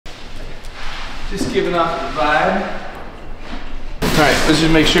Just giving off the vibe. All right, let's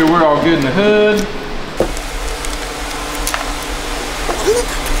just make sure we're all good in the hood.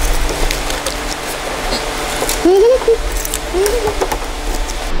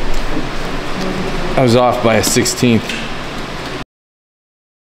 I was off by a 16th.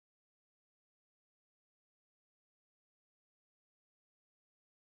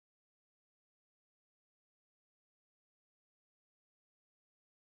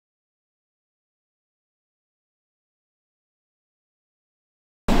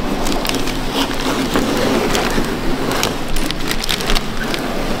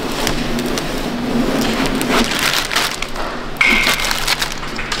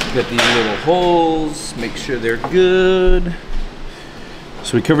 Got these little holes, make sure they're good.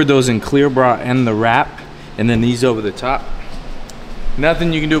 So we covered those in clear bra and the wrap, and then these over the top.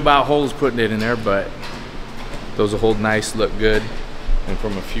 Nothing you can do about holes putting it in there, but those will hold nice, look good. And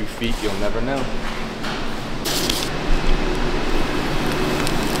from a few feet, you'll never know.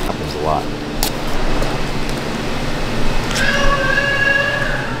 Happens a lot.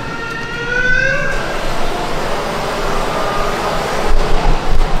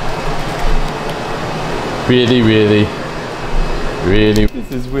 Really, really, really.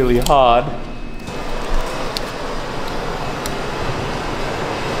 This is really hard.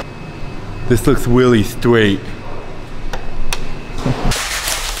 This looks really straight.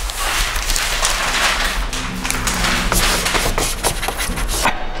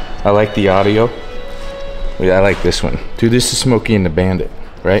 I like the audio. Yeah, I like this one. Dude, this is Smokey and the Bandit,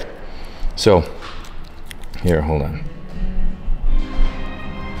 right? So, here, hold on.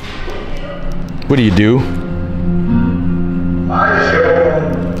 What do you do? I show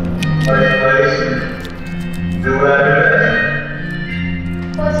place. Do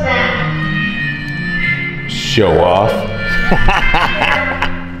everything. What's that? Show off.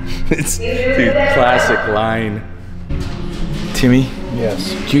 It's a classic line. Timmy?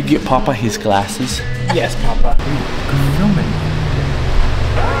 Yes. Did you get Papa his glasses? Yes, Papa. Good filming.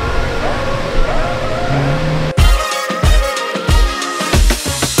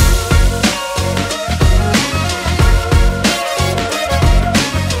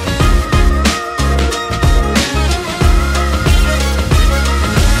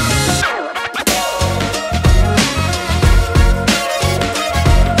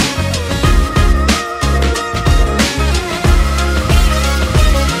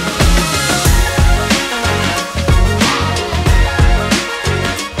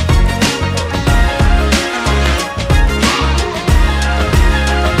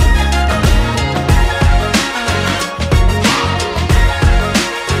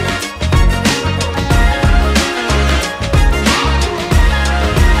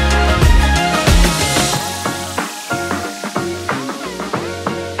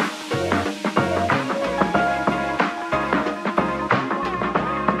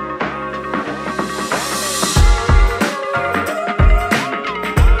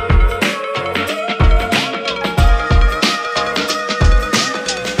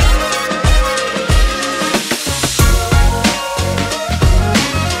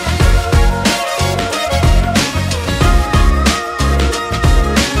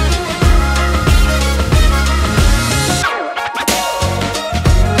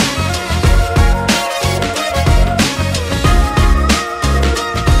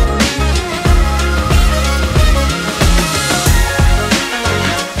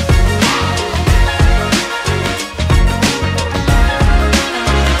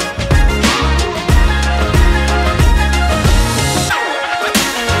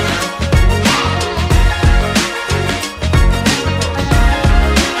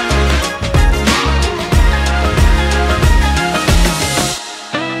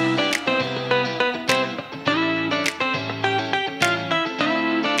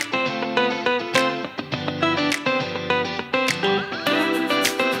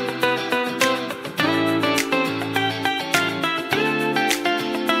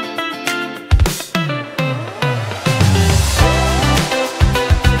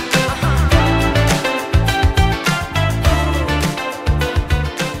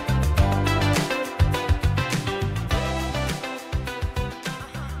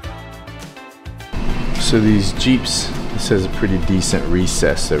 So these Jeeps, this has a pretty decent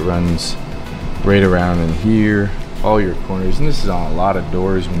recess that runs right around in here, all your corners, and this is on a lot of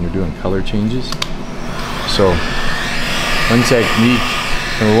doors when you're doing color changes. So one technique,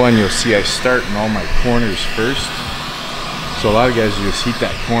 number one, you'll see I start in all my corners first. So a lot of guys just heat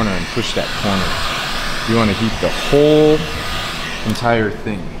that corner and push that corner. You want to heat the whole entire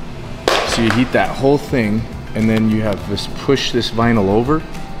thing. So you heat that whole thing, and then you have this push this vinyl over,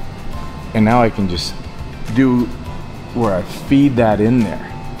 And now I can just do where I feed that in there.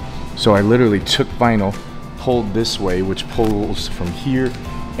 So I literally took vinyl, pulled this way, which pulls from here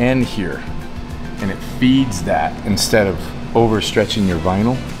and here, and it feeds that instead of overstretching your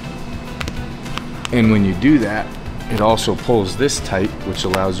vinyl. And when you do that, it also pulls this tight, which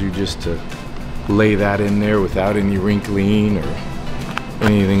allows you just to lay that in there without any wrinkling or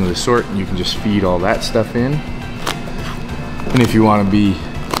anything of the sort, and you can just feed all that stuff in. And if you want to be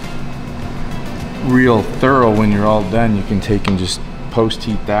real thorough when you're all done, you can take and just post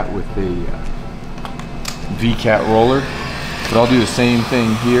heat that with a V-cat roller. But I'll do the same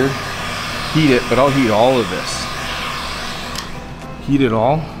thing here, heat it, but I'll heat all of this. Heat it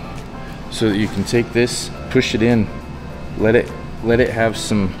all so that you can take this, push it in, let it have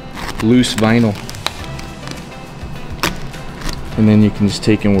some loose vinyl, and then you can just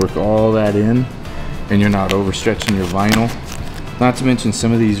take and work all that in, and you're not overstretching your vinyl. Not to mention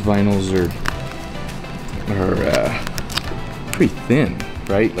some of these vinyls are pretty thin,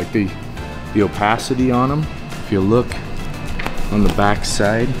 right? Like the opacity on them, if you look on the back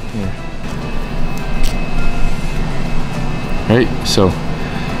side here, right? So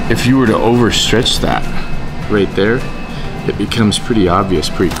if you were to overstretch that right there, it becomes pretty obvious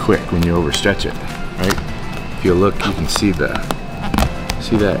pretty quick when you overstretch it, right? If you look, you can see that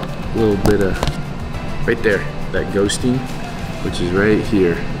little bit of right there, that ghosting, which is right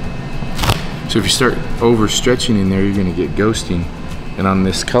here. So if you start overstretching in there, you're gonna get ghosting. And on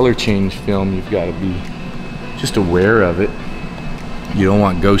this color change film, you've got to be just aware of it. You don't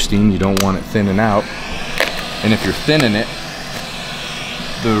want ghosting, you don't want it thinning out. And if you're thinning it,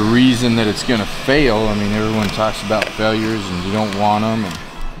 the reason that it's gonna fail, I mean, everyone talks about failures and you don't want them,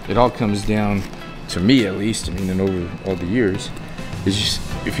 and it all comes down, to me at least, I mean, and over all the years, is just,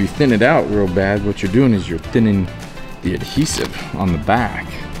 if you thin it out real bad, what you're doing is you're thinning the adhesive on the back.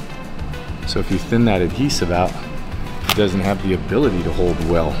 So if you thin that adhesive out, it doesn't have the ability to hold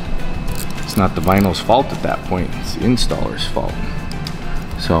well. It's not the vinyl's fault at that point, it's the installer's fault.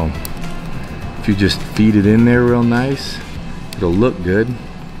 So if you just feed it in there real nice, it'll look good,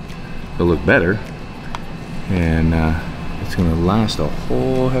 it'll look better, and it's gonna last a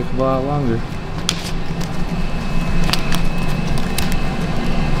whole heck of a lot longer.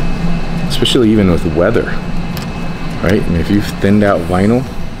 Especially even with weather, right? I mean, if you've thinned out vinyl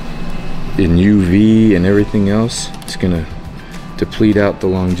in UV and everything else, it's gonna deplete out the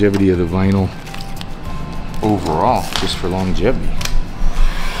longevity of the vinyl overall, just for longevity.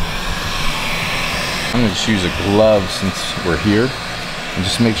 I'm gonna just use a glove since we're here, and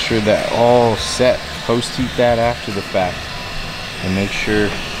just make sure that all set. Post heat that after the fact, and make sure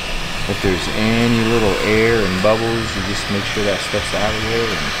if there's any little air and bubbles, you just make sure that stuff's out of there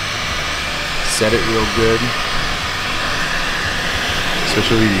and set it real good,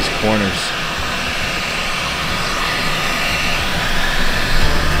 especially these corners.